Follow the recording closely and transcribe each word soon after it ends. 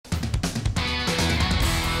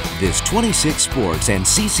This 26 Sports and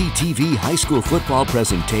CCTV high school football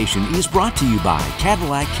presentation is brought to you by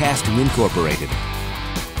Cadillac Casting Incorporated.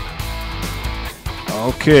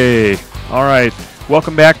 Okay, all right.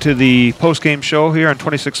 Welcome back to the post-game show here on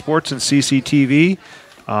 26 Sports and CCTV.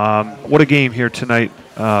 What a game here tonight,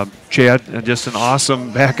 Chad. Just an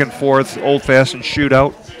awesome back-and-forth, old-fashioned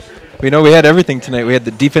shootout. We know we had everything tonight. We had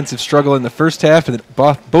the defensive struggle in the first half, and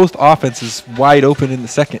both offenses wide open in the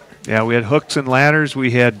second. Yeah, we had hooks and ladders.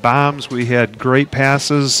 We had bombs. We had great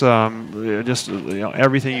passes. Just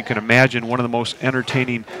everything you can imagine. One of the most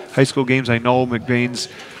entertaining high school games. I know McBain's,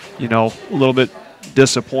 a little bit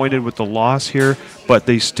disappointed with the loss here, but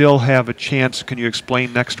they still have a chance. Can you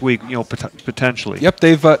explain next week, potentially? Yep,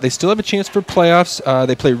 they still have a chance for playoffs.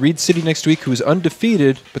 They play Reed City next week, who is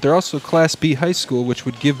undefeated, but they're also a Class B high school, which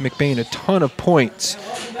would give McBain a ton of points,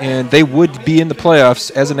 and they would be in the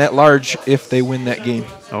playoffs as an at-large if they win that game.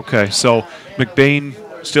 Okay, so McBain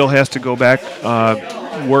still has to go back,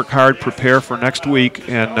 work hard, prepare for next week,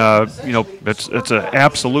 and it's an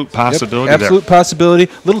absolute possibility. Yep, absolute possibility.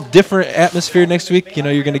 A little different atmosphere next week.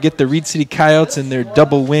 You're going to get the Reed City Coyotes and their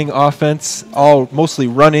double wing offense, all mostly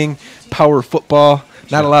running, power football,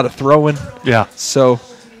 not a lot of throwing. Yeah. So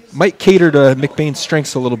might cater to McBain's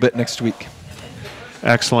strengths a little bit next week.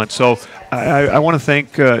 Excellent. So I want to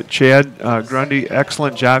thank Chad Grundy.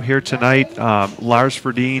 Excellent job here tonight. Lars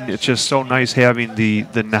Verdeen. It's just so nice having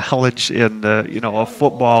the knowledge and of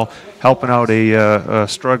football, helping out a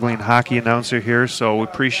struggling hockey announcer here. So we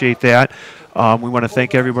appreciate that. We want to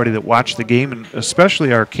thank everybody that watched the game, and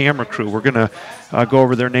especially our camera crew. We're going to go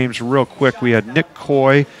over their names real quick. We had Nick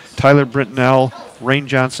Coy, Tyler Britnell, Rain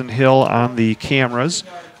Johnson Hill on the cameras,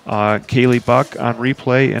 Kaylee Buck on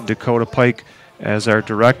replay, and Dakota Pike as our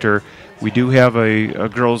director. We do have a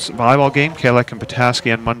girls volleyball game, Cadillac and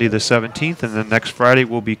Petoskey, on Monday the 17th, and then next Friday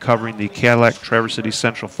we'll be covering the Cadillac Traverse City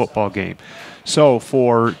Central football game. So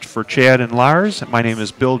for Chad and Lars, my name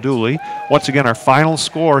is Bill Dooley. Once again, our final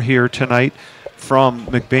score here tonight from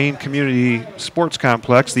McBain Community Sports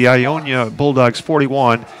Complex, the Ionia Bulldogs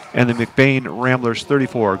 41 and the McBain Ramblers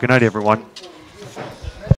 34. Good night, everyone.